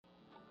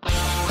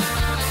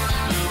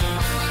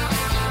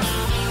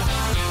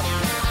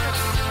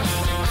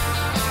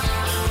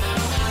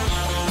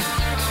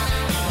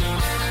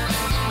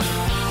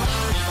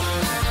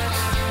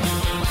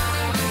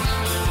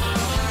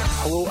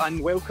and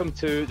welcome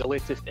to the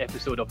latest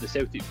episode of the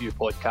Celtic View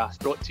podcast,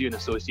 brought to you in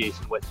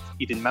association with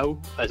Eden Mill.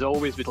 As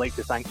always, we'd like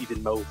to thank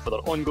Eden Mill for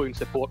their ongoing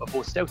support of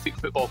both Celtic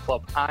Football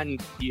Club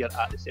and here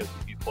at the Celtic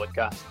View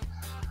podcast.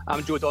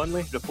 I'm Joe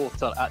Donnelly,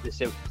 reporter at the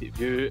Celtic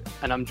View,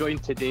 and I'm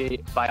joined today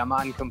by a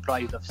man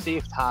comprised of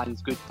saved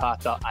hands, good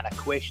patter and a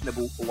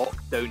questionable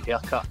lockdown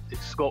haircut.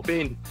 It's Scott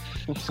Bain.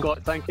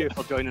 Scott, thank you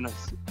for joining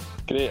us.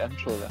 Great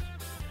intro there.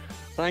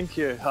 Thank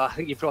you. I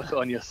think you brought it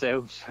on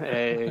yourself.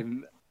 I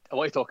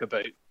want to talk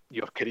about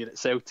your career at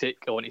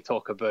Celtic. I want to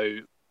talk about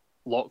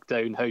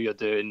lockdown, how you're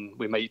doing.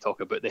 We might talk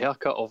about the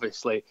haircut,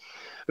 obviously.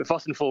 But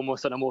first and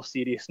foremost, on a more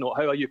serious note,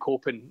 how are you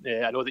coping?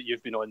 I know that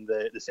you've been on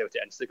the Celtic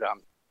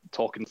Instagram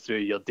talking through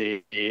your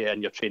day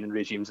and your training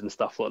regimes and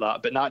stuff like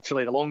that. But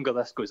naturally, the longer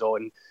this goes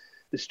on,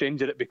 the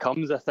stranger it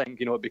becomes, I think.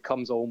 You know, it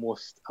becomes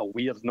almost a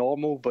weird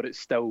normal, but it's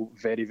still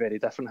very, very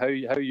different. How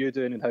are you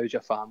doing and how's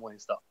your family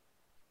and stuff?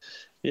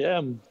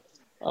 Yeah,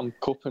 I'm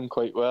coping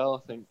quite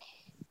well.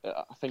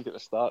 I think at the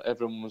start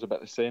everyone was a bit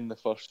the same. The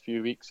first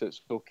few weeks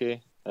it's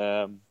okay.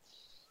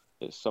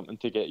 It's something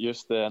to get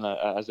used to, and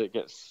as it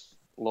gets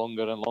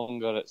longer and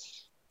longer,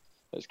 it's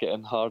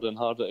getting harder and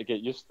harder to get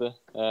used to.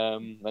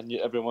 And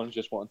everyone's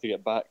just wanting to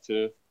get back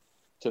to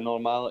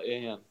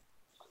normality,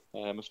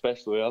 and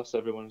especially us,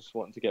 everyone's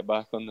wanting to get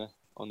back on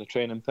the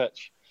training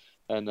pitch.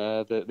 And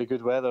the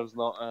good weather's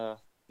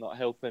not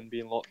helping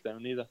being locked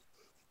down either.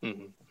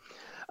 Mm-hmm.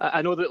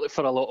 I know that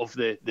for a lot of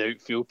the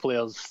outfield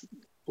players,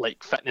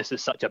 like, fitness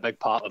is such a big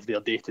part of their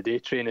day-to-day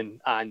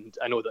training, and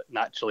I know that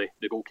naturally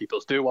the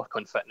goalkeepers do work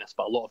on fitness,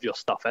 but a lot of your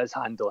stuff is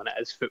handling,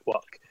 it is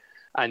footwork.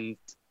 And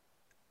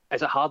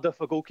is it harder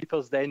for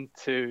goalkeepers then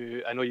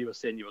to, I know you were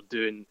saying you were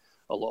doing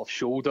a lot of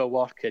shoulder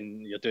work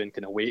and you're doing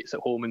kind of weights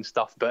at home and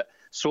stuff, but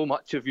so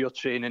much of your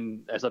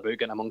training is about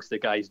getting amongst the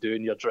guys,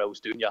 doing your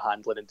drills, doing your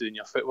handling and doing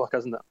your footwork,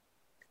 isn't it?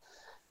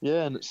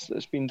 Yeah, and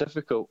it's been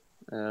difficult.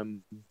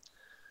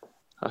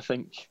 I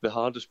think the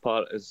hardest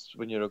part is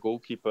when you're a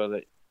goalkeeper,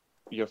 that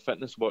your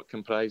fitness work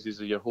comprises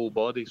of your whole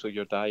body. So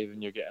you're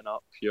diving, you're getting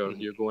up, you're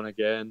going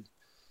again.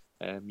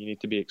 You need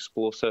to be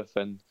explosive,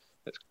 and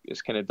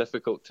it's kind of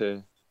difficult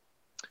to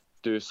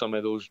do some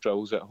of those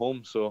drills at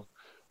home. So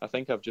I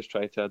think I've just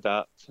tried to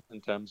adapt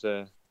in terms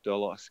of do a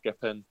lot of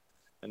skipping,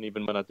 and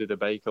even when I do the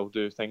bike, I'll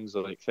do things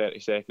like 30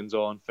 seconds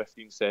on,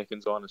 15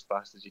 seconds on as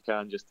fast as you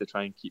can, just to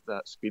try and keep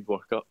that speed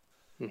work up.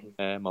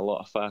 Mm-hmm. A lot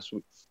of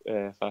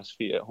fast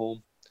feet at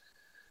home.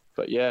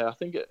 But yeah, I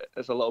think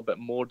it's a little bit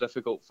more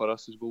difficult for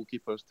us as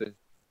goalkeepers to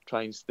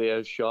try and stay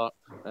as sharp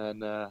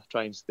and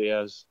try and stay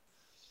as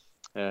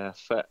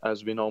fit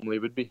as we normally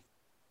would be.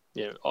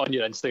 Yeah, on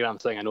your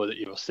Instagram thing, I know that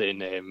you were saying,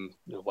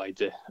 why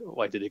do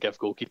they give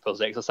goalkeepers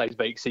exercise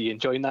bikes? Are you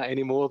enjoying that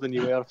any more than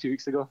you were a few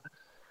weeks ago?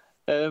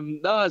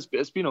 No,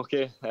 it's been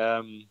okay.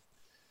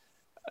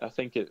 I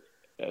think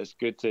it's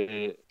good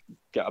to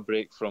get a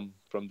break from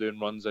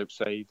doing runs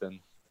outside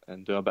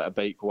and do a bit of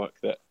bike work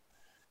that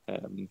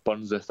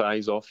burns the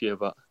thighs off you,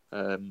 but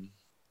I'm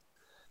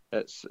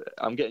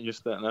getting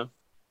used to it now.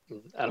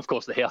 And of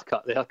course, the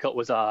haircut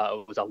was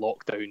a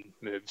lockdown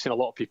move. I've seen a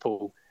lot of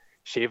people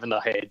shaving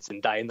their heads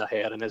and dyeing their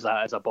hair, and as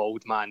a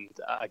bald man,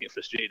 I get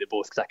frustrated at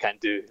both because I can't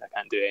do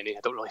any. I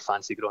don't really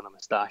fancy growing a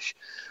moustache.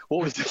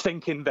 What was the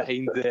thinking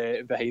behind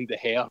the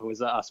hair? Was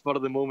that a spur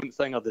of the moment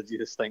thing, or did you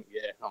just think,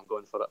 yeah, I'm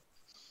going for it?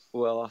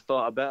 Well, I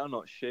thought I better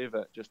not shave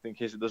it just in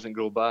case it doesn't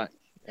grow back.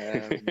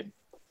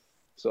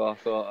 So I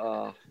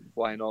thought,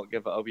 why not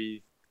give it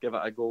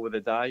a go with a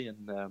dye?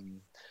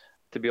 And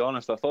to be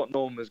honest, I thought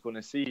no one was going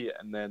to see it.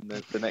 And then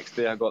the next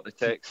day I got the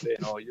text saying,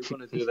 "Oh, you're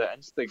going to do the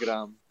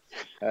Instagram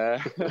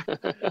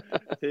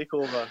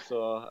takeover."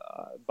 So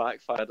I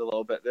backfired a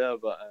little bit there,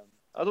 but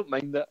I don't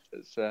mind it.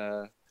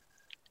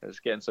 It's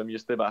getting some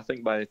used to it. But I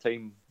think by the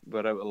time we're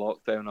out of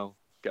lockdown, I'll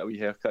get a wee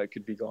haircut. It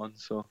could be gone.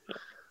 So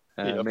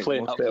you're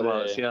playing up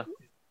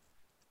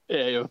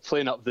Yeah, you're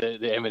playing up the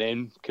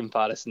Eminem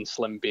comparison.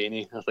 Slim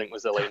Bainey, I think,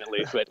 was the line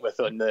it went with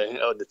on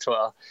the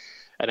Twitter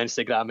and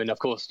Instagram, and of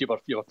course you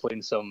were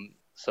playing some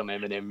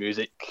Eminem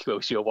music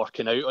whilst you were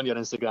working out on your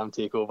Instagram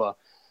takeover.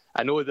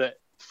 I know that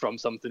from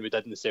something we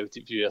did in the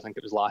Celtic View, I think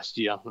it was last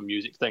year, a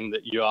music thing,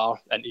 that you are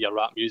into your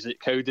rap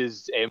music. How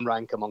does M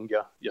rank among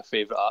your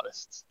favourite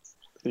artists?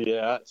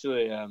 Yeah,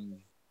 actually,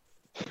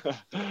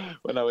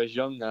 when I was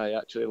young, I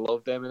actually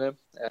loved Eminem.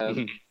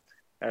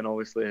 And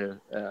obviously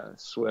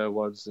swear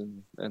words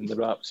in the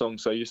rap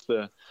songs. So it used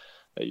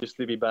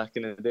to be back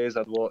in the days,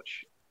 I'd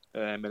watch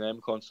Eminem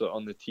concert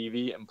on the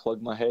TV and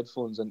plug my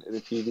headphones into the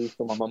TV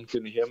so my mum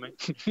couldn't hear me.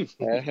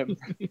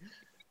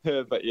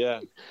 But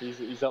yeah,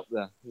 he's up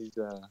there. He's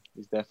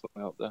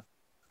definitely up there.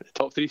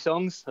 Top 3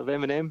 songs of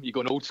Eminem? You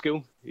going old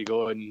school? You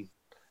going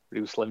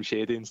real Slim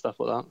Shady and stuff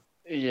like that?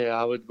 Yeah,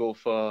 I would go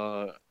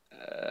for.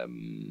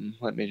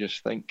 Let me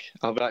just think.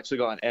 I've actually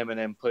got an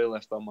Eminem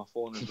playlist on my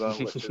phone as well,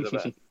 which is a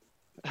bit.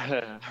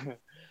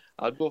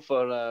 I'd go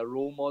for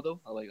Role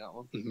Model. I like that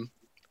one.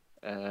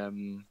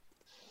 Mm-hmm.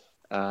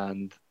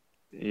 And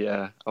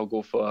yeah, I'll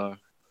go for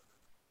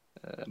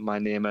My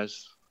Name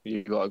Is.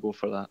 You got to go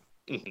for that.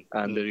 Mm-hmm.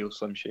 And the real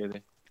Slim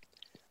Shady.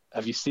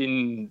 Have you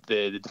seen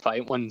the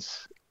Defiant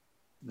Ones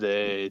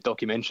the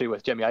documentary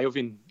with Jimmy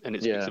Iovine, and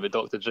it speaks about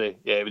Dr. Dre.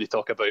 Yeah, where they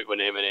talk about when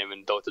Eminem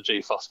and Dr.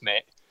 Dre first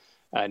met,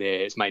 and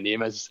It's My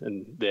Name Is,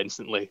 and they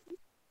instantly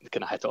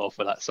kind of hit it off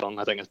with that song.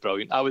 I think it's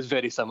brilliant. I was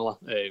very similar,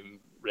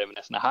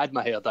 reminiscing. I had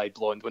my hair dyed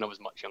blonde when I was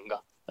much younger,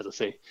 as I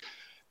say.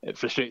 It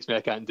frustrates me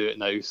I can't do it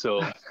now,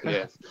 so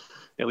yeah.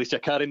 At least you're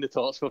carrying the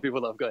torch for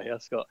people that have got hair,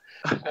 Scott.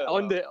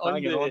 on the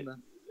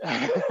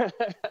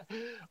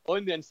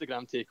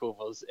Instagram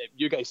takeovers,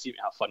 you guys seem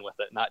to have fun with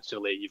it.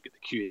 Naturally, you've got the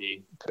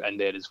Q&A put in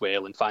there as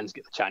well, and fans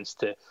get the chance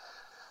to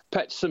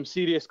pitch some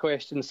serious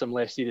questions, some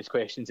less serious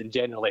questions, and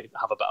generally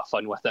have a bit of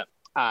fun with it.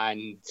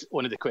 And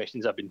one of the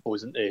questions I've been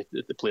posing to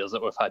the players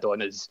that we've had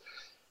on is,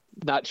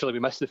 naturally we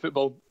miss the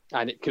football,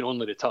 and it can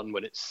only return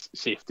when it's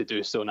safe to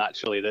do so.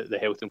 Naturally, the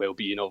health and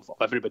well-being of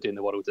everybody in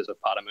the world is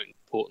of paramount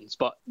importance.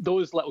 But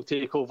those little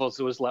takeovers,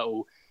 those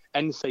little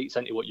insights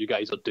into what you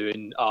guys are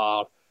doing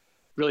are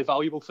really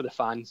valuable for the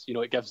fans. You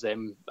know, it gives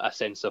them a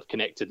sense of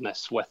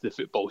connectedness with the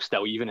football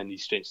still, even in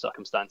these strange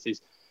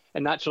circumstances.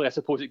 And naturally, I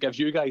suppose it gives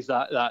you guys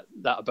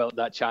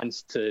that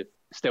chance to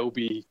still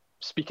be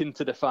speaking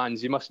to the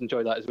fans. You must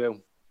enjoy that as well.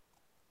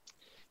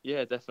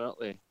 Yeah,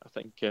 definitely. I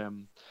think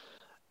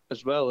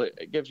as well,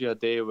 it gives you a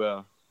day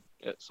where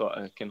it sort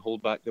of can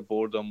hold back the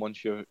boredom.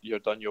 Once you're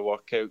done your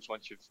workouts,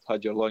 once you've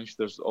had your lunch,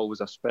 there's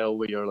always a spell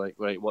where you're like,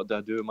 right, what do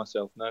I do with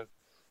myself now?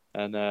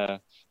 And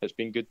it's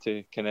been good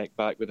to connect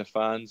back with the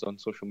fans on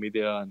social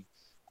media and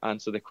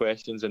answer the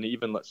questions, and it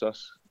even lets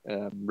us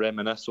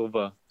reminisce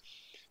over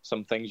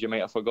some things you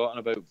might have forgotten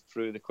about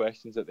through the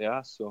questions that they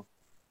asked. So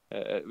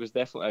it was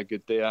definitely a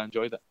good day. I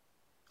enjoyed it.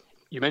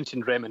 You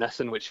mentioned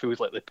reminiscing, which feels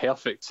like the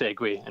perfect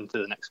segue into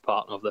the next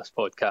part of this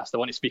podcast. I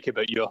want to speak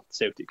about your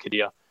Celtic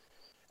career.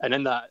 And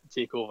in that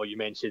takeover, you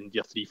mentioned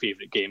your three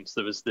favourite games.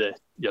 There was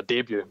your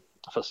debut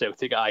for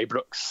Celtic at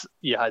Ibrox.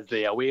 You had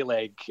the away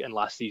leg in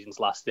last season's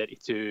last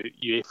 32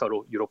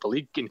 UEFA Europa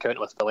League encounter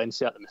with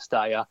Valencia at the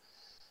Mestalla.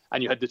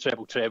 And you had the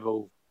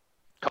treble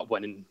cup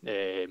winning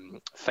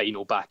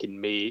final back in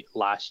May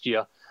last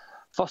year.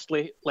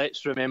 Firstly,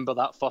 let's remember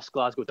that first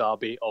Glasgow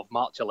derby of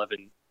March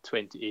 11,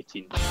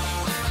 2018.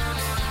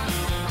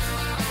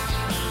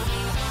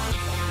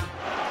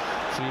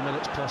 3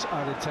 minutes plus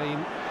added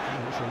time.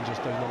 Rangers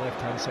down the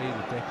left hand side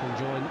with Declan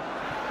John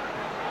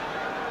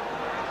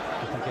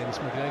up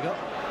against McGregor,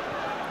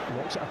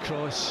 walks it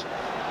across.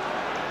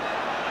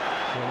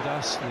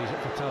 Windass leaves it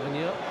for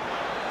Tavernier,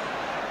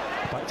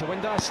 back to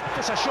Windass,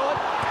 gets a shot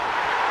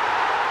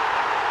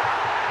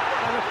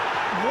and a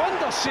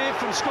wonder save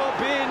from Scott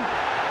Bain.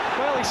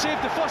 Well, he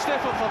saved the first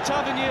effort for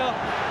Tavernier.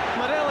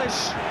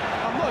 Morelos,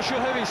 I'm not sure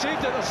how he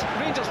saved it. There's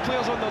Rangers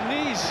players on their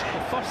knees.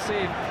 The first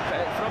save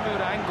from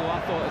our angle, I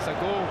thought it's a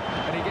goal,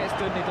 and he gets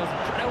down, he does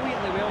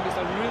brilliantly well, gets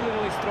a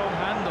really strong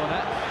hand on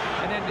it,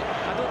 and then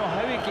I don't know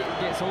how he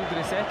gets hold of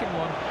the second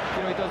one.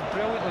 You know, he does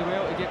brilliantly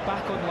well to get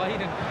back online,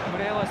 and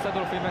Morelos, I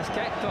don't know if he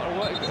miskicked it or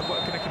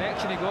what kind of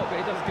connection he got,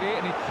 but he does great,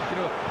 and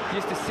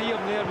just to see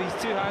him there with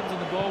his two hands on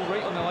the ball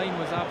right on the line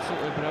was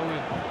absolutely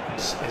brilliant.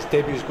 His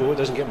debut's goal, it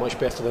doesn't get much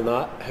better than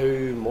that. How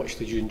much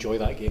did you enjoy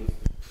that game?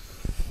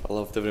 I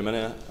loved every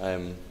minute.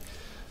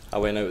 I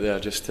went out there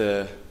just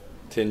to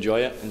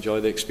enjoy it, enjoy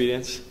the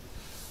experience,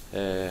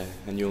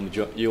 and you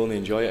only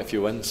enjoy it if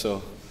you win.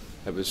 So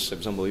it was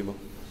unbelievable.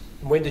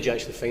 When did you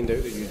actually find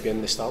out that you'd be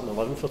in the starting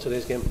 11 for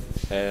today's game?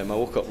 I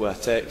woke up with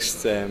a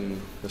text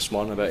this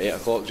morning about 8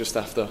 o'clock, just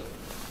after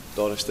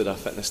Doris did a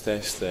fitness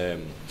test.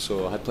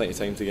 So I had plenty of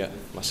time to get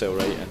myself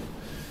right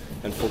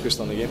and focused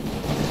on the game.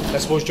 I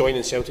suppose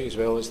joining Celtic as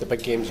well, it's the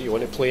big games that you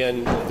want to play in.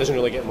 It doesn't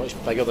really get much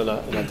bigger than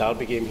a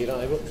derby game here at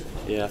Ibrox.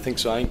 Yeah, I think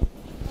so. I think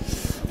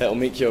it'll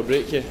make you or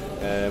break you.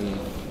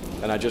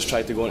 And I just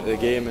tried to go into the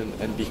game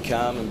and be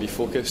calm and be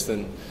focused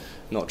and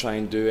not try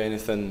and do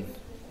anything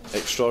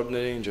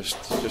extraordinary, and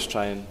just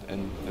try and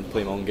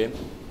play my own game.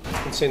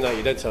 In saying that,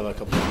 you did have a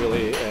couple of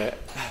really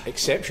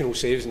exceptional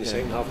saves in the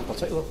second half in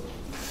particular.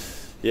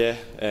 Yeah,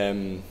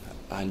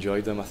 I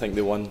enjoyed them. I think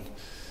the one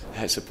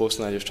hits the post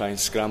and I just try and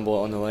scramble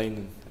it on the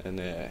line, and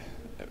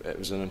it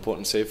was an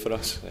important save for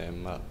us.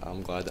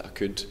 I'm glad that I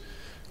could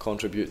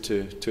contribute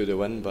to the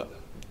win, but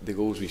the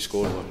goals we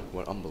scored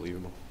were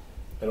unbelievable.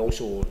 And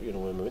also,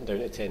 when we went down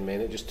to 10 men,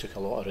 it just took a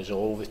lot of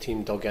resolve. The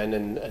team dug in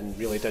and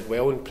really did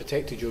well and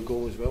protected your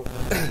goal as well.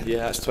 Yeah,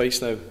 that's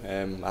twice now.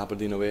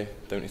 Aberdeen away,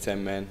 down to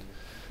 10 men.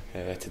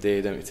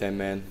 Today, down to 10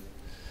 men.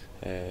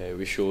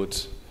 We showed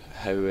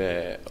how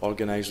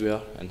organised we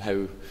are and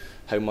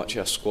how much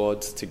of a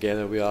squad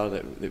together we are,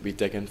 that we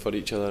dig in for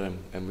each other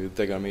and we'll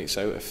dig our mates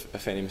out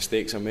if any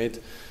mistakes are made.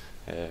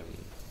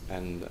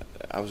 And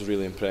I was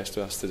really impressed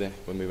with us today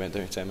when we went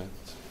down to 10 men.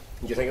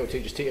 Do you think it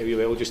will take a wee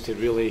while just to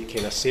really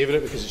kind of savour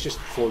it, because it's just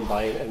flown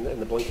by in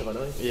the blink of an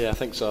eye? Yeah, I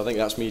think so. I think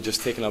that's me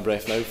just taking a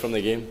breath now from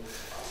the game.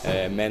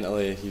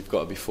 Mentally, you've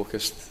got to be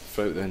focused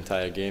throughout the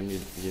entire game.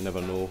 You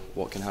never know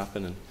what can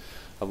happen, and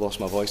I've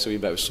lost my voice a wee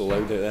bit. It was so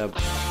loud out there.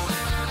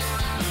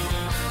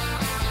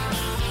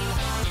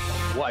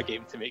 What a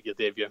game to make your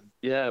debut.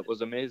 Yeah, it was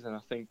amazing.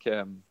 I think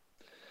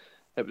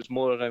it was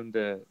more around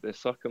the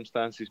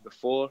circumstances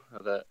before,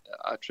 that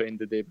I trained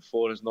the day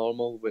before as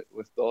normal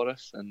with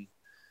Doris, and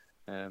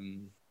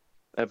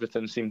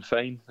Everything seemed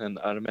fine, and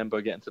I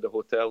remember getting to the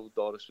hotel.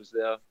 Doris was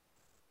there.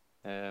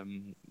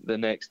 The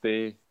next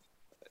day,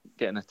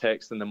 getting a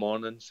text in the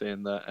morning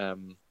saying that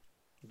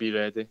be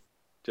ready,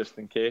 just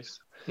in case.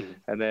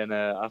 And then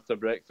after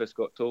breakfast,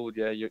 got told,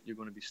 you're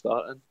going to be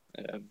starting.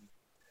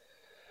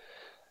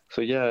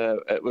 So yeah,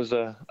 it was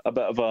a bit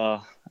of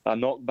a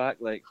knockback,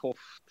 like, oh,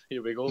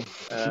 here we go.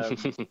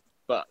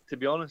 But to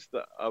be honest,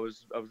 I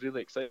was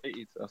really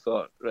excited. I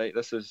thought, right,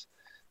 this is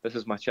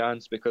my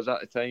chance, because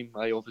at the time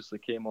I obviously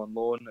came on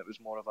loan. It was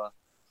more of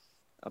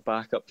a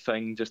backup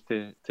thing, just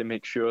to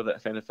make sure that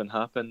if anything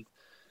happened.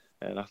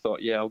 And I thought,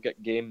 I'll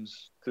get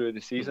games through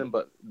the season,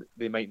 but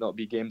they might not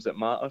be games that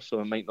matter, so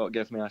it might not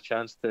give me a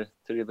chance to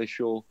really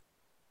show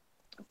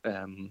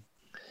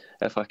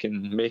if I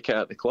can make it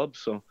at the club.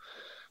 So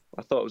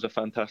I thought it was a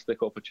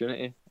fantastic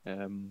opportunity,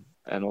 and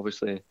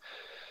obviously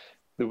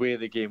the way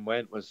the game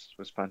went was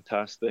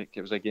fantastic.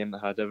 It was a game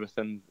that had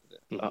everything,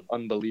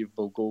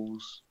 unbelievable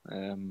goals,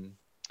 and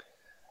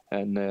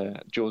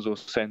Jozo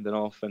sending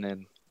off, and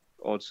then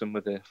Odson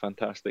with a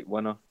fantastic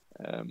winner.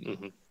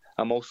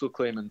 I'm also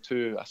claiming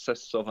 2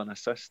 assists of an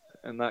assist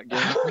in that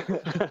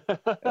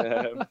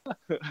game.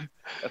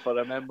 If I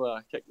remember,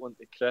 I kicked one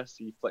to Chris,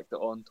 he flicked it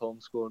on, Tom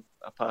scored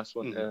a pass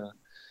one to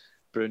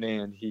Bruni,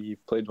 and he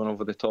played one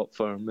over the top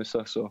for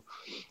Musa. So,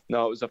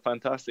 no, it was a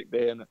fantastic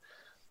day, and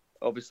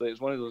obviously it's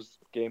one of those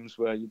games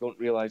where you don't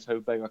realise how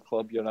big a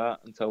club you're at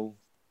until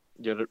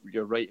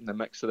you're right in the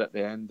mix of it at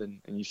the end,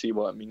 and you see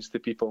what it means to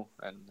people,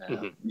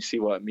 and you see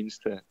what it means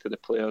to the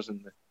players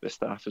and the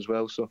staff as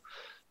well. So,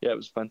 yeah, it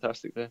was a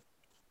fantastic day.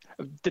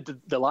 Did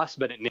the last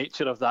minute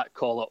nature of that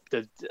call up,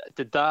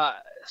 did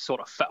that sort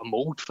of fit a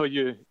mould for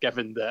you,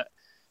 given that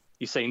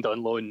you signed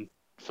on loan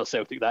for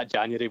Celtic that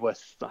January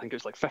with, I think it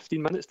was like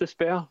 15 minutes to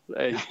spare?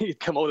 You'd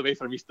come all the way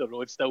from Easter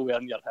Road still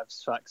wearing your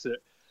Hibs tracksuit,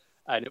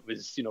 and it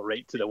was,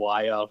 right to the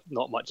wire,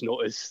 not much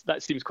notice.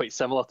 That seems quite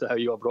similar to how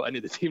you were brought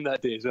into the team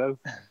that day as well.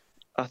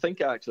 I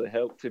think it actually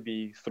helped to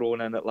be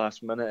thrown in at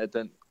last minute. It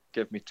didn't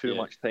give me too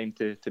much time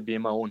to be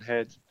in my own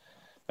head.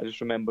 I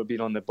just remember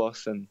being on the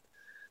bus, and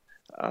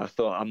I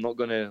thought, I'm not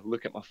going to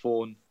look at my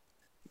phone.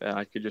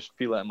 I could just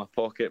feel it in my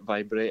pocket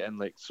vibrating,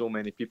 like so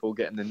many people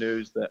getting the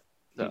news that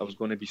I was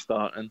going to be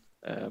starting.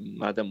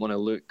 I didn't want to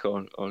look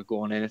or go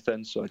on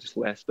anything, so I just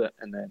left it.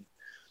 And then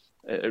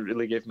it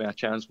really gave me a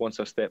chance once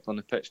I stepped on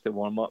the pitch to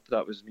warm up.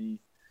 That was me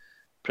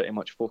pretty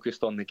much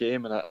focused on the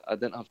game, and I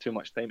didn't have too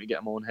much time to get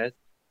in my own head.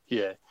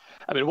 Yeah,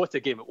 I mean, what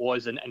a game it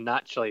was, and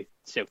naturally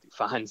Celtic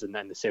fans and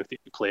then the Celtic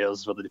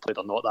players, whether they played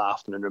or not that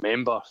afternoon,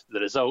 remember the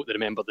result, they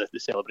remember the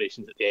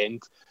celebrations at the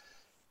end.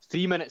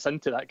 3 minutes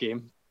into that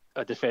game,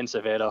 a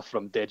defensive error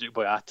from Dedrick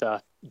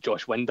Boyata.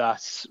 Josh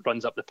Windass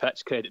runs up the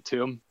pitch, credit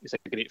to him. It's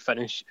a great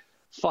finish.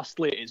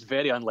 Firstly, it's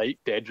very unlike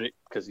Dedrick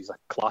because he's a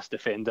class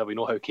defender. We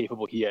know how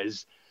capable he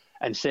is.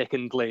 And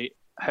secondly,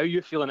 how are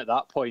you feeling at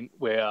that point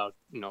where,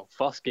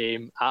 first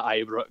game at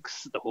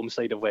Ibrox, the home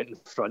side have went in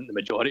front, the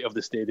majority of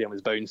the stadium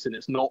is bouncing,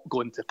 it's not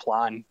going to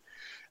plan,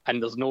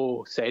 and there's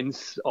no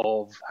sense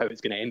of how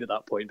it's going to end at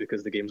that point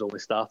because the game's only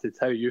started.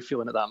 How are you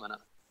feeling at that minute?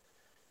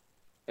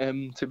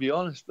 To be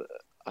honest,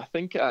 I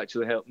think it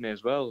actually helped me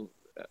as well.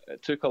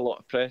 It took a lot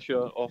of pressure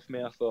off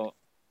me. I thought,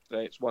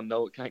 right, it's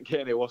 1-0, it can't get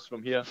any worse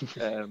from here.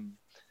 It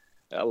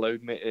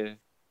allowed me to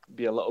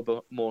be a little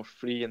bit more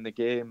free in the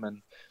game,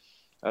 and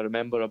I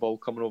remember a ball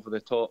coming over the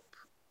top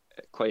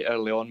quite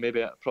early on,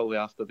 probably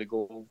after the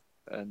goal,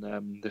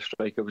 and the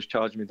striker was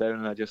charging me down,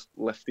 and I just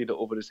lifted it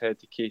over his head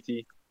to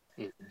KT,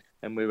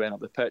 and we went up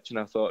the pitch, and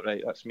I thought,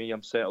 right, that's me,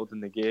 I'm settled in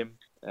the game.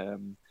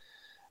 And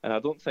I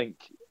don't think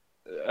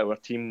our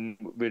team,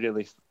 we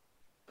really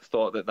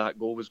thought that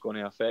goal was going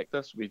to affect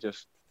us. We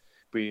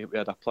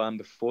had a plan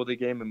before the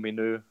game, and we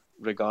knew,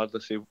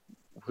 regardless of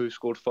who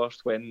scored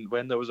first,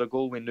 when there was a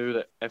goal, we knew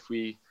that if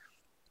we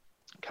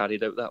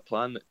carried out that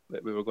plan,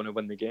 that we were going to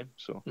win the game.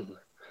 So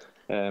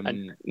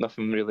and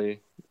nothing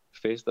really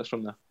fazed us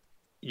from there.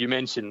 You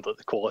mentioned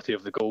the quality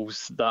of the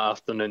goals that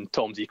afternoon.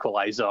 Tom's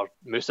equaliser,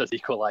 Musa's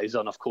equaliser,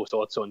 and of course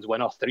Odson's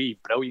winner. 3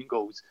 brilliant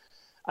goals.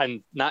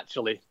 And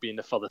naturally, being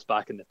the furthest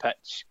back in the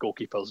pitch,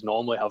 goalkeepers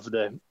normally have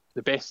the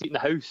best seat in the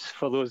house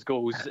for those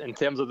goals. In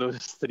terms of those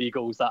 3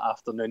 goals that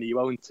afternoon, are you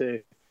willing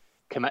to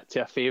commit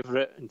to a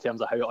favourite in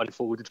terms of how it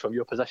unfolded from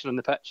your position on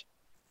the pitch?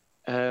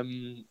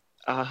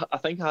 I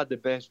think I had the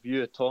best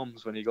view of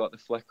Tom's when he got the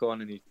flick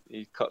on and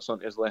he cuts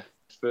onto his left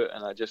foot,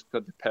 and I just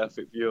got the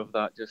perfect view of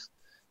that, just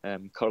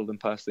curling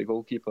past the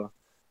goalkeeper.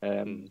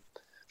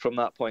 From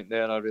that point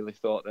there, I really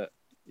thought that,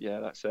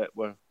 that's it,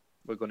 we're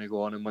going to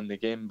go on and win the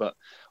game. But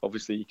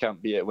obviously you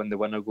can't beat it when the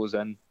winner goes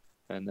in,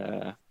 and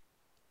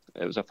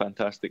it was a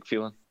fantastic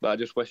feeling. But I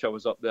just wish I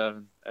was up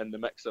there in the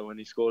mixer when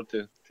he scored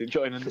to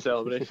join in the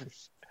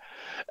celebrations.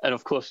 And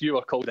of course you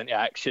were called into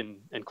action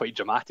in quite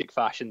dramatic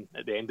fashion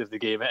at the end of the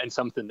game, and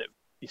something that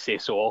you say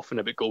so often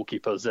about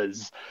goalkeepers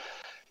is,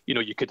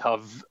 you could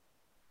have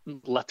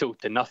little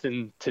to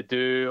nothing to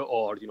do,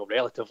 or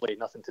relatively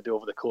nothing to do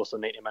over the course of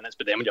 90 minutes,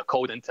 but then when you're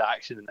called into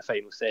action in the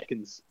final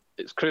seconds,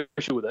 it's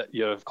crucial that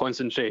you're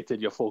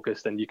concentrated, you're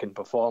focused, and you can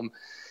perform.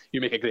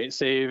 You make a great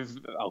save,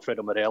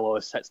 Alfredo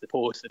Morelos hits the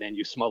post, and then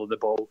you smother the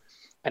ball.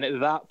 And at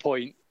that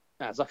point,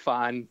 as a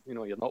fan,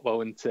 you're not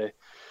willing to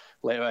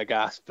let out a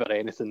gasp or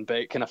anything, but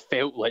it kind of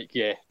felt like,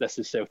 yeah, this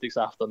is Celtic's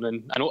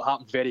afternoon. I know it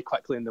happened very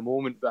quickly in the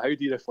moment, but how do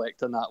you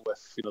reflect on that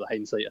with the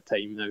hindsight of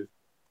time now?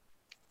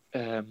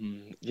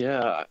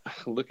 Yeah,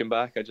 looking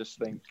back, I just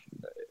think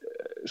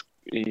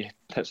he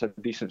hits a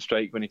decent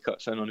strike when he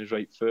cuts in on his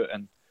right foot,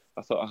 and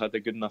I thought I had a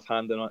good enough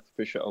hand on it to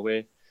push it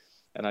away.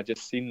 And I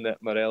just seen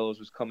that Morelos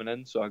was coming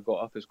in, so I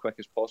got up as quick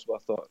as possible.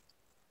 I thought,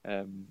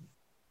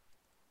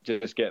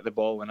 just get the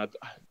ball. And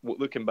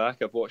looking back,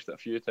 I've watched it a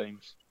few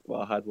times.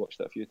 Well, I had watched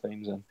it a few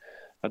times, and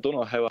I don't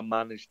know how I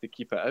managed to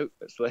keep it out.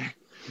 It's like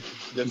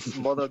just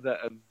smothered it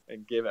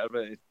and gave it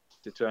everything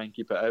to try and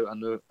keep it out.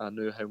 I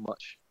knew how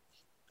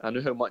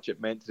much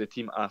it meant to the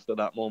team after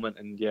that moment,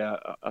 and yeah,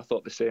 I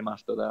thought the same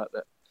after that.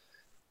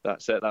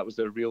 That's it. That was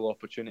their real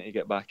opportunity to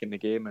get back in the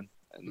game, and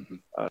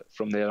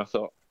from there, I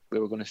thought we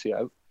were going to see it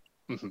out.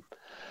 Mm-hmm.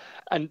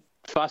 And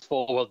fast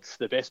forward,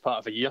 the best part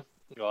of a year,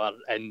 are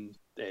in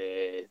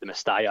the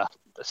Mestalla,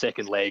 the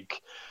second leg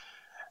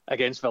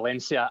against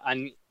Valencia,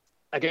 and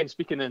again,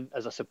 speaking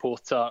as a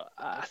supporter,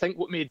 I think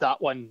what made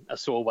that one a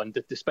sore one,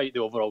 despite the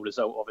overall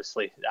result,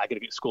 obviously, the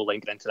aggregate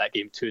scoreline got into that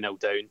game 2-0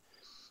 down.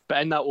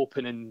 But in that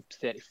opening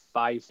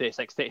 35,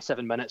 36,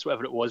 37 minutes,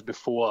 whatever it was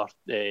before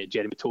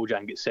Jeremy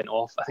Toljan gets sent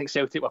off, I think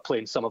Celtic were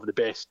playing some of the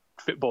best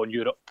football in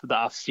Europe that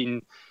I've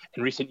seen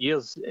in recent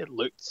years. It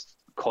looked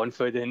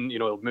confident,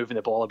 moving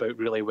the ball about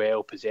really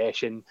well,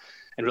 possession,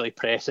 and really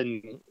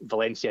pressing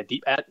Valencia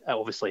deep at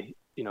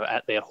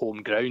their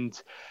home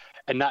ground.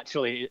 And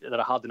naturally, they're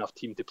a hard enough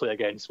team to play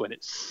against when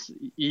it's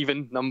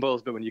even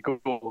numbers, but when you go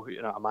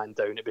a man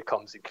down, it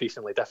becomes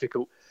increasingly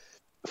difficult.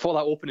 For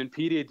that opening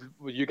period,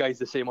 were you guys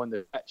the same on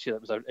the pitch?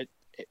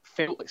 It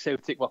felt like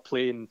Celtic were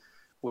playing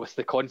with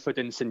the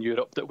confidence in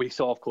Europe that we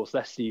saw, of course,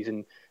 this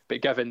season.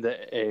 But given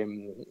that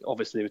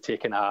obviously they were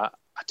taking a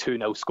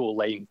 2-0 score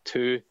line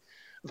to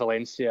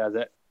Valencia,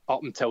 that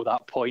up until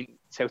that point,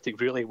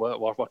 Celtic really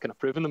were kind of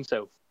proving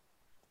themselves.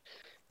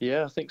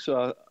 Yeah, I think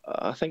so.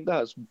 I think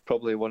that's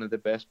probably one of the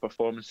best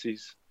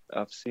performances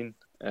I've seen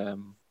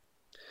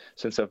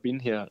since I've been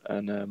here.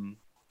 And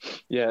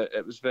yeah,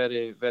 it was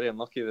very, very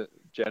unlucky that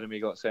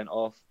Jeremy got sent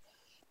off,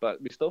 but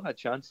we still had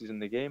chances in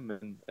the game,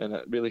 and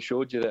it really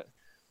showed you that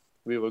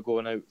we were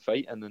going out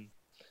fighting, and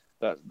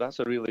that's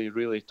a really,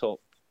 really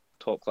top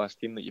class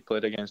team that you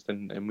played against,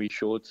 and we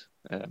showed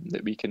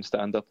that we can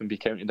stand up and be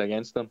counted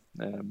against them.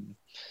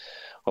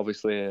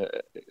 Obviously,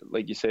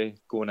 like you say,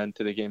 going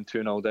into the game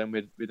 2-0 down,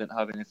 we didn't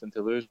have anything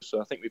to lose,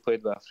 so I think we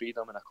played with a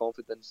freedom and a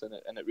confidence,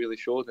 and it really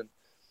showed. And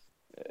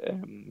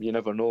you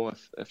never know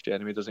if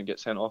Jeremy doesn't get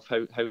sent off,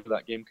 how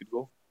that game could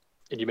go.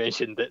 And you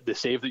mentioned that the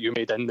save that you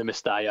made in the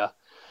Mestalla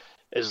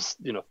is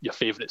your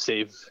favourite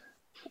save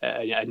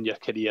in your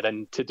career,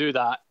 and to do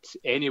that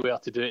anywhere,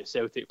 to do it at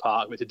Celtic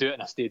Park, but to do it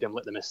in a stadium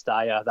like the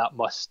Mestalla, that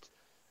must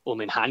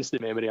only enhance the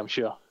memory, I'm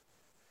sure.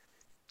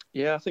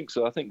 Yeah, I think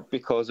so. I think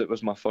because it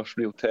was my first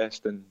real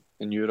test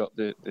in Europe,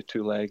 the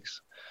two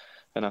legs,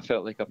 and I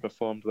felt like I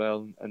performed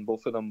well in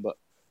both of them, but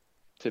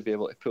to be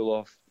able to pull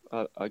off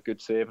a good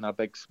save,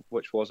 and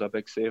which was a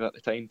big save at the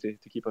time,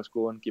 to keep us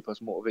going, keep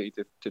us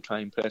motivated to try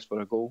and press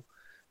for a goal,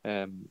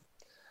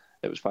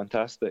 it was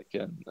fantastic,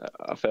 and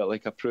I felt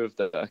like I proved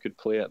that I could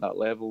play at that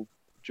level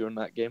during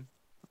that game,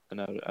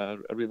 and I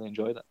really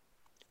enjoyed it.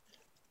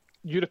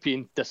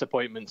 European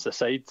disappointments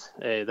aside,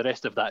 the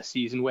rest of that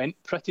season went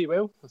pretty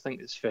well, I think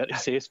it's fair to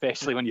say,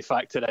 especially when you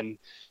factor in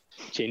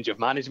change of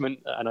management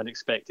at an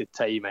unexpected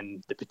time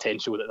and the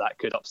potential that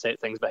could upset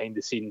things behind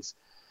the scenes.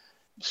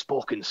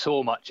 Spoken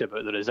so much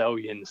about the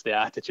resilience, the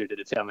attitude, the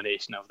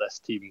determination of this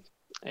team,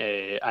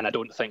 and I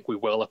don't think we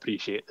will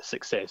appreciate the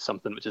success,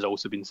 something which has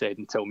also been said,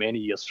 until many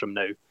years from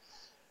now.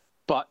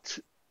 But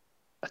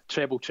a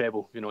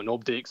treble,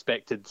 nobody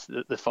expected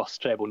the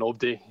first treble,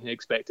 nobody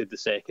expected the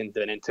second,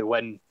 and then to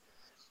win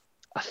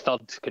a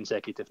third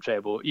consecutive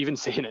treble. Even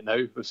saying it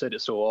now, we've said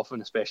it so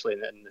often, especially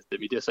in the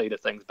media side of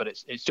things, but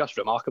it's just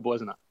remarkable,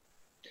 isn't it?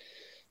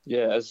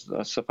 Yeah,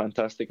 that's a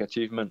fantastic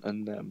achievement,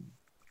 and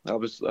I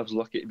was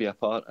lucky to be a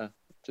part of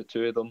the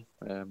two of them,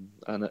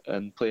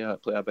 and play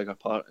a bigger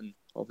part in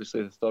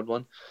obviously the third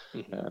one.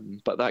 Mm-hmm.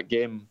 But that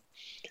game,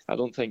 I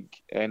don't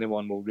think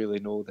anyone will really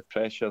know the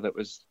pressure that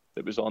was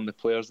on the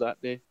players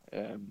that day,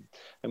 and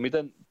we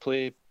didn't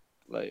play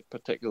like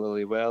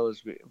particularly well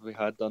as we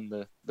had done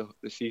the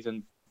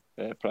season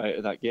prior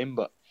to that game.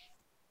 But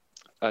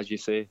as you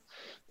say,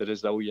 the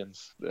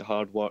resilience, the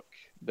hard work,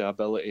 the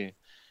ability,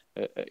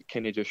 it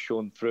kind of just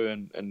shone through,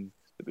 and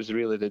it was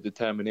really the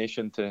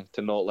determination to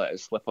not let it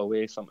slip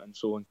away, something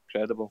so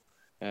incredible,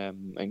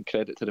 and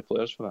credit to the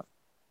players for that.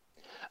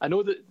 I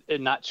know that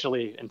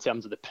naturally, in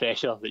terms of the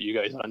pressure that you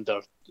guys are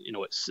under,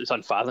 it's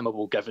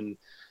unfathomable given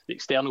the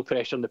external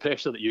pressure and the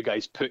pressure that you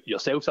guys put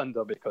yourselves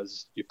under,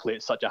 because you play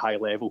at such a high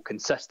level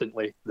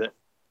consistently that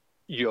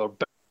you're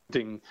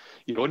building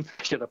your own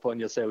pressure upon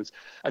yourselves.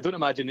 I don't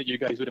imagine that you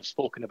guys would have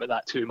spoken about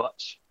that too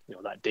much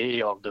that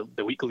day or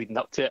the week leading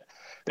up to it.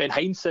 But in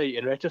hindsight,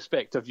 in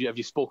retrospect, have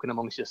you spoken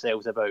amongst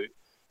yourselves about,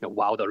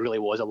 wow, there really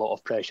was a lot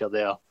of pressure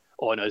there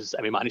on us,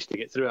 and we managed to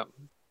get through it?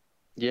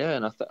 Yeah,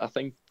 and I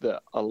think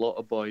that a lot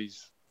of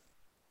boys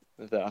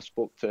that I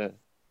spoke to,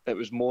 it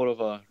was more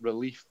of a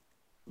relief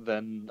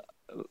than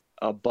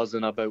a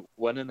buzzing about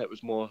winning. It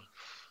was more,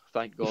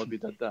 thank God we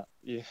did that.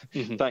 Yeah,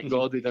 thank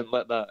God we didn't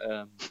let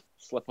that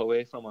slip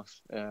away from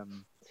us.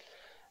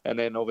 And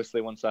then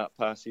obviously once that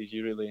passes,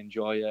 you really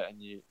enjoy it,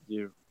 and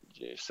you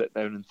sit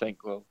down and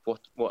think, well,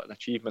 what an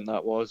achievement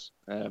that was.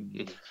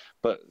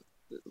 But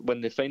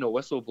when the final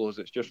whistle blows,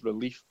 it's just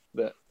relief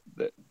that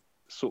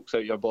soaks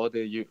out your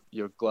body.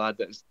 You're glad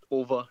that it's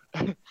over.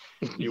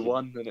 You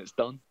won and it's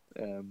done.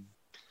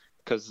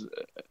 Because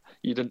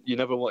you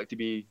never wanted to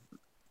be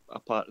a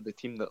part of the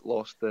team that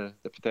lost the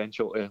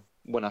potential to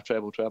win a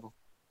treble.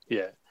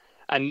 Yeah.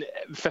 And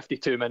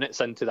 52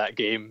 minutes into that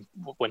game,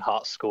 when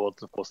Hearts scored,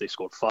 of course they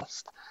scored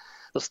first,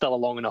 there's still a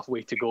long enough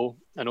way to go.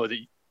 I know that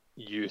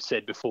you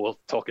said before,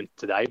 talking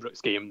to the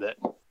Ibrox game,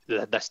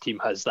 that this team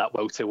has that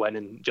will to win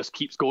and just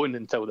keeps going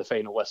until the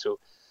final whistle.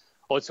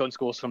 Odsonne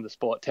scores from the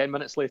spot 10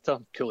 minutes later,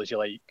 cool as you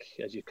like,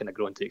 as you kind of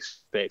grown to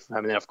expect from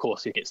him. And then, of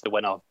course, he gets the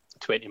winner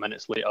 20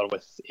 minutes later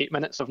with 8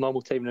 minutes of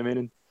normal time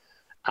remaining.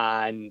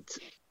 And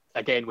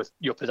again, with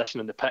your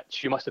position on the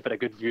pitch, you must have had a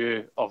good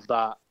view of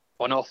that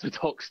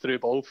unorthodox through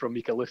ball from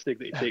Mika Lustig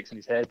that he takes in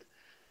his head.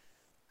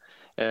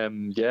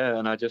 Yeah,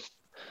 and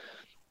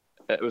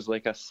it was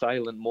like a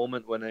silent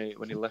moment when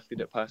he lifted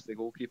it past the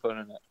goalkeeper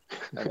and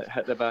it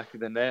hit the back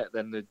of the net.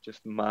 Then the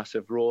just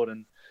massive roar,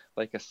 and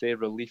like I say,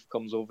 relief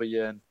comes over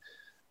you. And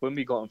when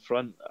we got in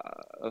front,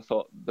 I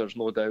thought there's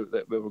no doubt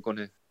that we were going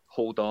to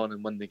hold on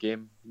and win the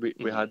game.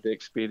 We had the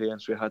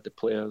experience, we had the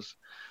players.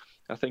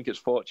 I think it's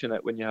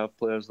fortunate when you have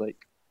players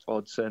like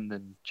Odsonne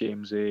and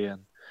James A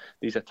and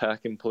these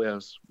attacking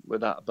players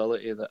with that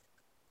ability that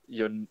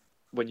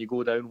when you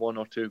go down 1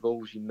 or 2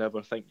 goals, you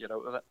never think you're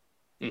out of it.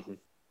 Mm-hmm.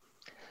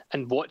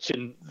 And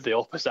watching the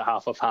opposite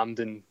half of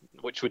Hampden,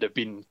 which would have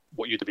been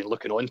what you'd have been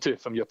looking on to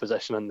from your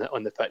position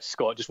on the pitch,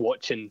 Scott, just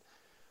watching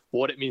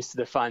what it means to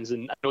the fans.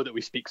 And I know that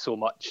we speak so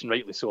much, and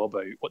rightly so,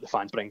 about what the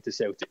fans bring to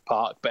Celtic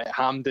Park, but at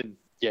Hampden,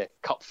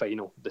 cup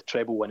final,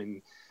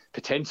 the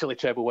potentially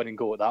treble winning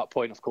goal at that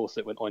point. Of course,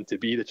 it went on to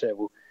be the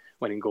treble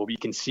winning goal, but you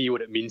can see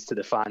what it means to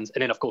the fans.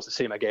 And then, of course, the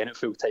same again at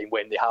full time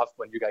when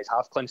you guys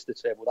have clinched the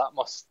treble. I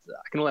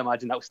can only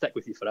imagine that'll stick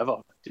with you forever.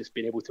 Just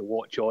being able to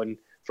watch on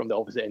from the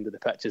opposite end of the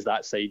pitch as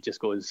that side just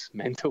goes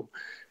mental.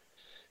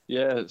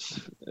 Yeah,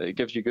 it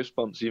gives you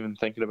goosebumps even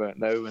thinking about it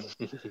now, and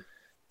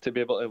to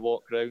be able to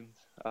walk around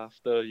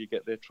after you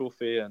get the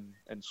trophy and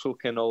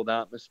soak in all the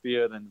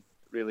atmosphere and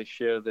really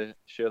share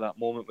that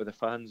moment with the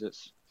fans.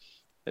 It's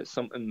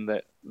something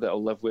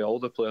that'll live with all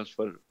the players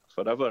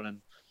forever.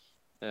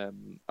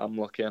 And I'm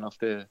lucky enough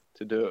to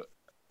do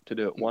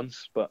it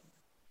once, but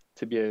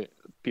to be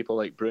people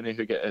like Bruni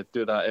who get to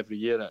do that every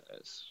year,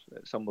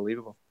 it's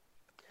unbelievable.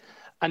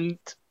 And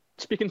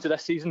speaking to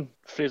this season,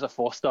 Fraser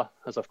Foster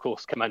has of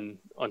course come in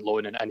on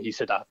loan, and he's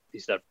had a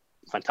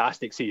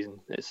fantastic season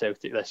at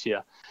Celtic this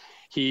year.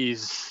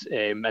 He's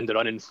in the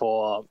running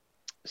for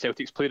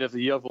Celtic's Player of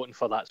the Year, voting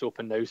for That's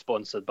Open Now,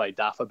 sponsored by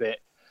Dafabet.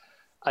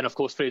 And of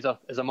course, Fraser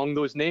is among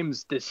those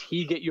names. Does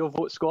he get your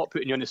vote, Scott,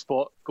 putting you on the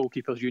spot,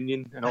 Goalkeepers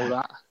Union and all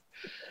that?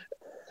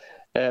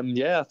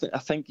 Yeah, I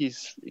think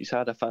he's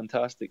had a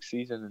fantastic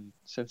season, and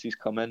since he's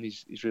come in,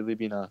 he's really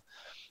been a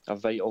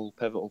vital,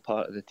 pivotal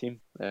part of the team.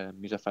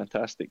 He's a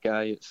fantastic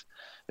guy.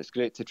 It's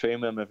great to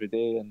train with him every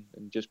day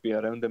and just be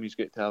around him. He's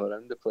great to have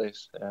around the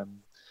place.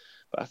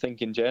 But I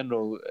think in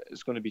general,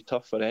 it's going to be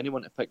tough for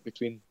anyone to pick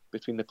between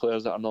the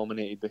players that are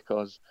nominated,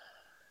 because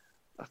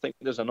I think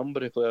there's a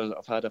number of players that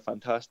have had a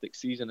fantastic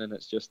season, and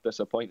it's just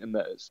disappointing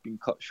that it's been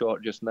cut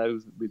short just now.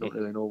 We don't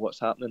really know what's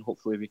happening.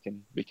 Hopefully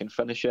we can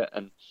finish it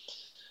and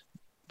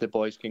the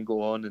boys can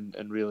go on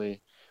and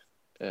really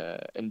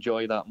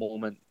enjoy that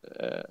moment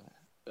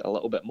a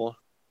little bit more.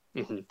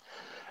 Mm-hmm.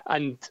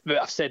 And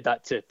I've said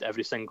that to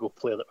every single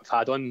player that we've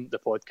had on the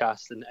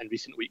podcast in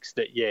recent weeks,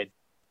 that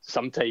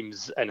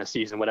sometimes in a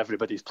season when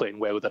everybody's playing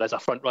well, there is a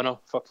front runner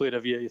for Player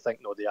of the Year. You think,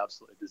 no, they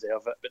absolutely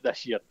deserve it. But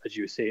this year, as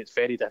you say, it's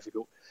very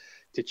difficult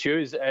to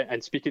choose.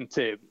 And speaking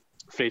to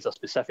Fraser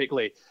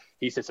specifically,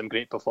 he's had some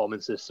great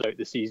performances throughout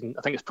the season.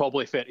 I think it's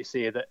probably fair to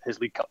say that his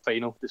League Cup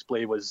final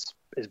display was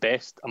his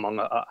best among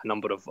a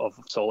number of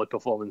solid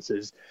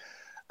performances.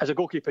 As a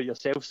goalkeeper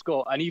yourself,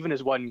 Scott, and even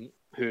as one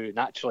who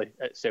naturally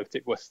at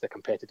Celtic with the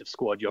competitive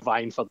squad, you're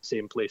vying for the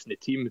same place in the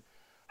team,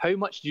 how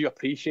much do you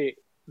appreciate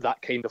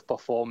that kind of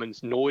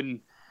performance, knowing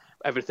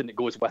everything that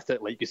goes with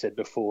it, like you said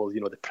before,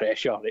 the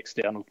pressure, the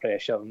external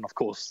pressure, and of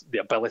course the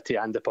ability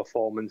and the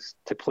performance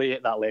to play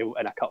at that level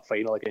in a cup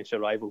final against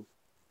your rivals?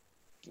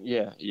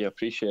 Yeah, you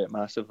appreciate it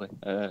massively.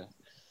 I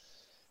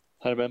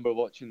remember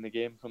watching the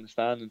game from the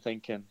stand and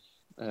thinking,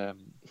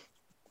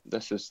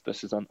 this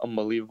is an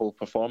unbelievable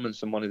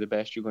performance and one of the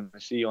best you're going to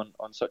see on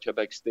such a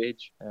big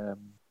stage.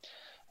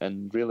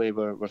 And really,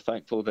 we're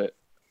thankful that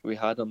we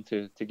had them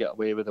to get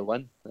away with a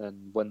win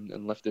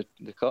and lift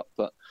the cup.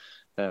 But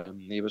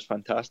He was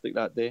fantastic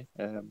that day.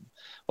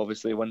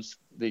 Obviously, once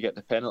they get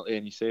the penalty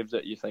and he saves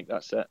it, you think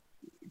that's it,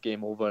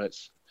 game over.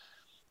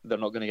 They're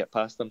not going to get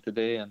past them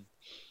today.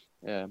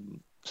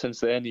 And since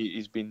then,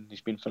 he's been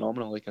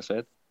phenomenal, like I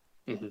said.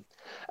 Mm-hmm.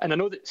 And I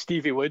know that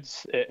Stevie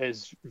Woods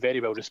is very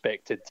well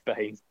respected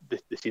behind the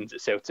scenes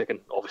at Celtic,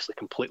 and obviously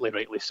completely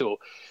rightly so.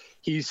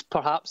 He's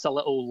perhaps a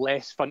little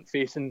less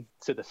front-facing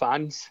to the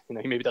fans. You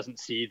know, he maybe doesn't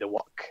see the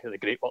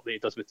great work that he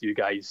does with you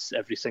guys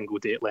every single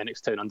day at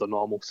Lennoxtown under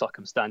normal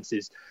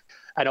circumstances.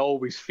 And I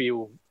always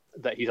feel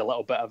that he's a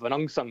little bit of an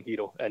unsung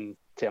hero in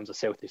terms of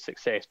Celtic's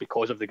success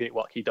because of the great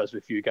work he does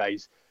with you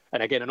guys.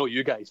 And again, I know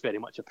you guys very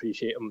much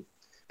appreciate him.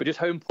 But just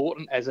how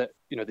important is it,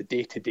 you know, the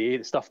day-to-day,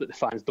 the stuff that the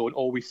fans don't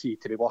always see,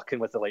 to be working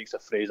with the likes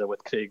of Fraser,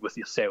 with Craig, with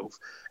yourself,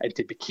 and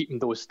to be keeping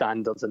those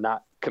standards and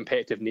that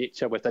competitive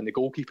nature within the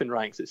goalkeeping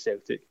ranks at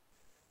Celtic?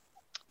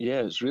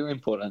 Yeah, it's really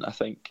important. I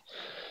think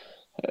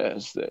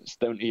it's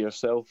down to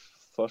yourself.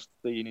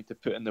 Firstly, you need to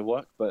put in the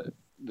work, but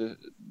the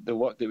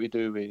work that we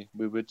do,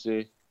 we would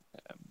say,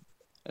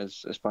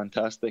 is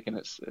fantastic, and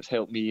it's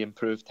helped me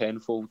improve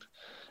tenfold.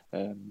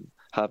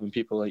 Having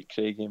people like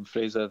Craig and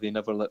Fraser, they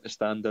never let the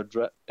standard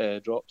drop.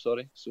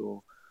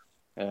 So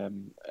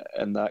in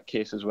that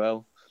case as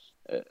well,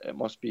 it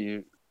must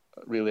be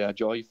really a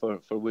joy for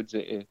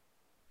Woodsy to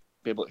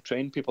be able to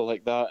train people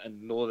like that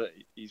and know that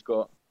he's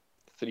got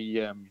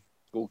 3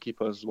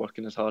 goalkeepers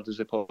working as hard as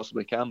they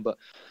possibly can. But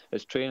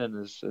his training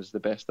is the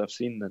best I've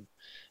seen,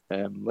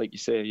 and like you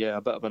say, yeah,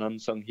 a bit of an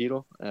unsung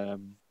hero,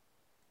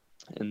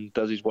 and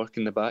does his work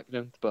in the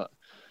background, but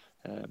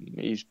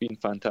he's been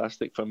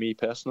fantastic for me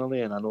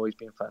personally, and I know he's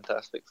been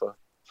fantastic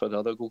for the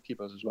other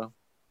goalkeepers as well.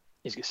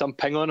 He's got some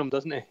ping on him,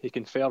 doesn't he? He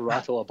can fair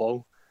rattle a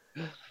ball.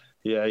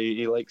 Yeah,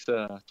 he likes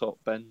a top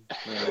bin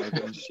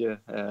against you.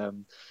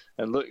 And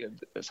look,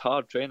 it's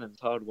hard training,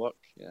 it's hard work,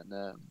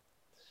 and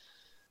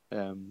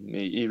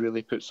he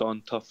really puts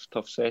on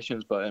tough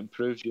sessions, but it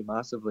improves you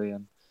massively.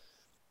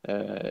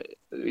 And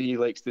he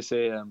likes to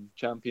say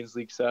Champions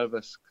League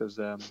service, because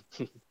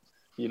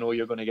you know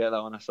you're going to get that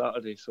on a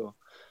Saturday, so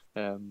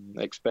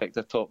expect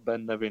a top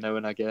bin every now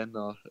and again,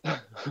 or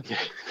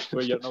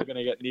where you're not going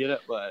to get near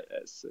it, but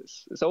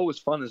it's always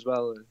fun as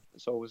well.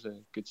 It's always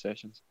good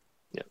sessions.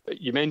 Yeah,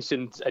 but you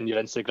mentioned in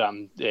your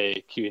Instagram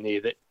Q&A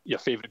that your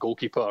favourite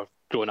goalkeeper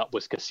growing up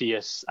was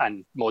Casillas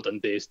and modern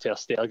days Ter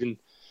Stegen.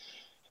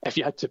 If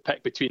you had to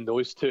pick between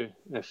those two,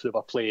 if they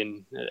were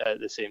playing at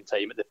the same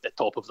time at the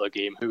top of their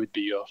game, who would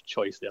be your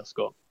choice there,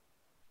 Scott?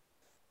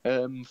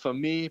 For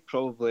me,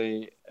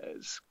 probably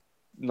it's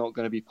not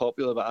going to be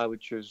popular, but I would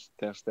choose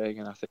Ter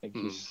Stegen. I think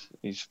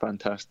he's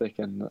fantastic,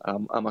 and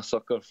I'm a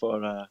sucker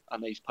for a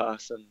nice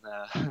pass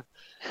and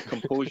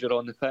composure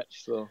on the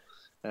pitch. So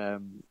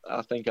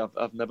I think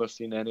I've never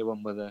seen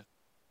anyone with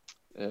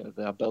the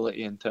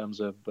ability in terms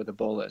of with the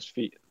ball at his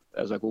feet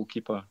as a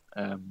goalkeeper.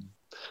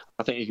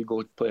 I think he could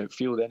go play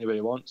outfield anywhere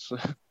he wants.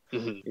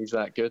 He's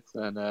that good,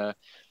 and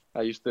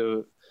I used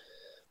to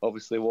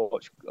obviously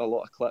watch a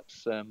lot of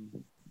clips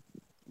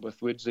with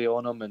Woodsy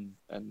on him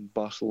and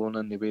Barcelona,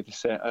 and the way they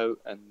set out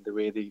and the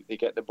way they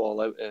get the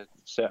ball out of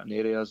certain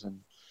areas,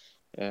 and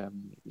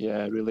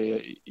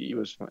really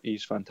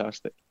he's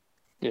fantastic.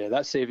 Yeah,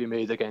 that save he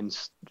made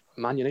against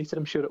Man United,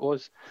 I'm sure it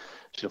was.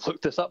 Should have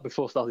looked this up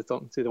before I started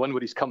talking to you. The one where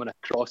he's coming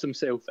across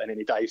himself and then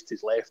he dives to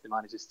his left and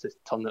manages to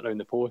turn it around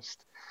the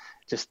post.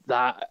 Just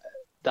that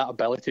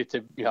ability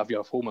to have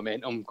your whole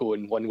momentum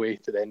going one way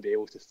to then be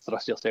able to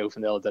thrust yourself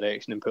in the other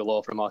direction and pull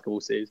off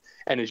remarkable saves.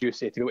 And as you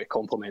say, to be able to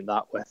complement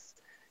that with,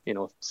 you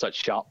know,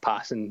 such sharp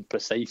passing,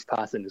 precise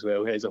passing as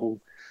well, as a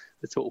whole,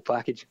 the total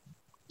package.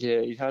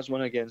 Yeah, he has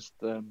one against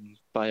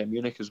Bayern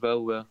Munich as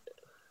well, where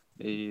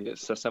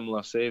it's a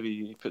similar save.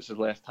 He puts his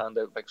left hand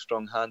out, big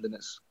strong hand, and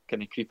it's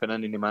kind of creeping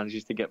in, and he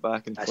manages to get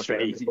back and that's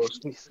right.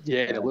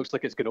 It looks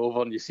like it's going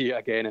over, and you see it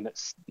again, and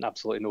it's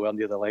absolutely nowhere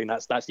near the line.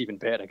 That's even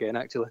better again,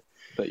 actually.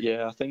 But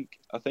yeah, I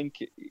think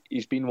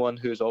he's been one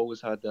who's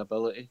always had the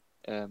ability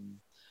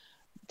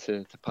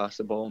to pass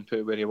the ball and put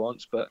it where he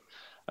wants. But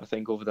I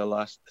think over the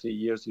last 3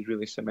 years, he's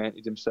really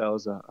cemented himself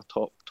as a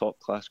top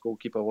class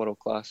goalkeeper, world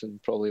class,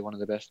 and probably one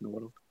of the best in the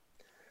world.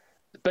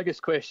 The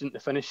biggest question to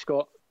finish,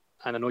 Scott,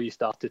 and I know you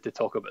started to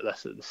talk about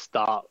this at the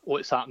start,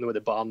 what's happening with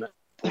the Barnet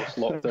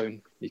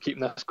post-lockdown? You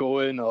keeping this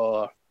going,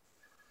 or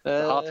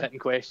hard-hitting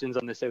questions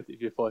on the Celtic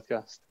View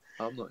podcast?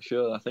 I'm not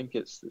sure. I think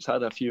it's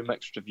had a few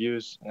mixed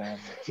reviews.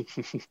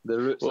 The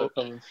roots are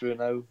coming through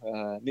now.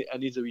 It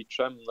needs a wee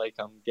trim, like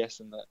I'm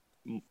guessing that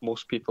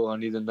most people are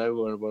needing now,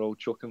 or we're all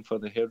choking for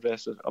the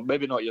hairdressers. Or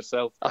maybe not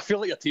yourself. I feel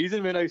like you're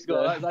teasing me now,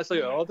 Scott. That's how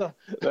you order.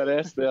 The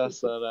rest of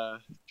us are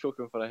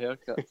choking for a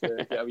haircut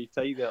to get a wee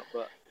tidy up,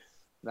 but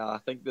no, I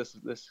think this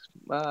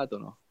I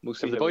don't know. We'll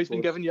see. Have the boys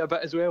been giving you a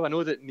bit as well? I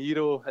know that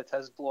Nero had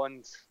his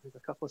blonde a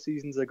couple of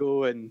seasons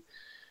ago, and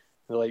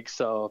the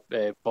likes of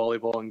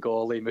Volleyball and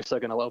Golly, Musa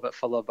going a little bit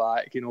further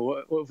back. You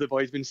know, what have the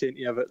boys been saying to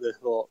you about the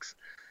locks?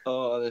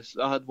 Oh,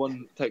 I had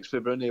one text for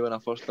Bruni when I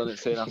first done it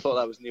saying I thought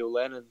that was Neil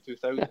Lennon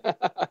 2000.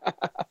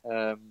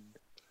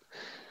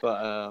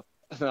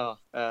 No,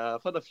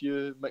 I've had a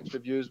few mixed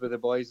reviews with the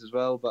boys as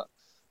well, but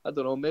I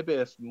don't know, maybe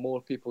if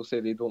more people say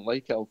they don't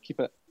like it, I'll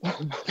keep it.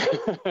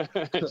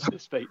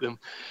 Despite them.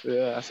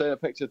 Yeah, I sent a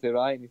picture to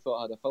Ryan, he thought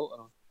I had a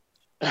filter on.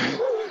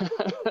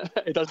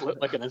 It does look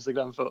like an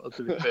Instagram photo,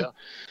 to be fair.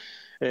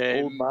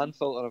 Old man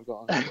filter I've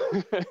got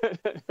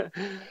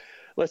on.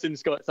 Listen,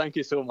 Scott, thank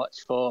you so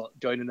much for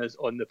joining us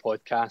on the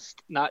podcast.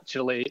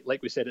 Naturally,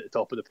 like we said at the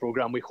top of the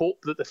programme, we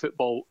hope that the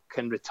football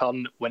can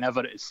return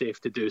whenever it is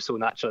safe to do so.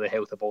 Naturally, the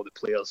health of all the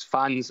players,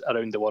 fans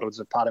around the world is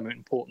of paramount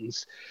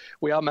importance.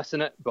 We are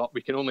missing it, but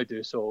we can only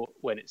do so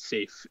when it's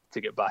safe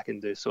to get back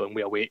and do so, and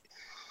we await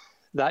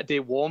that day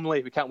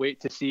warmly. We can't wait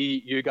to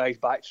see you guys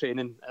back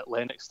training at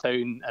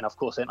Lennoxtown and, of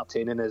course,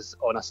 entertaining us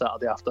on a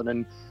Saturday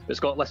afternoon. But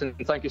Scott, listen,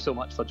 thank you so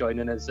much for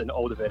joining us and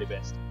all the very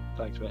best.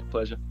 Thanks, mate.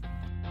 Pleasure.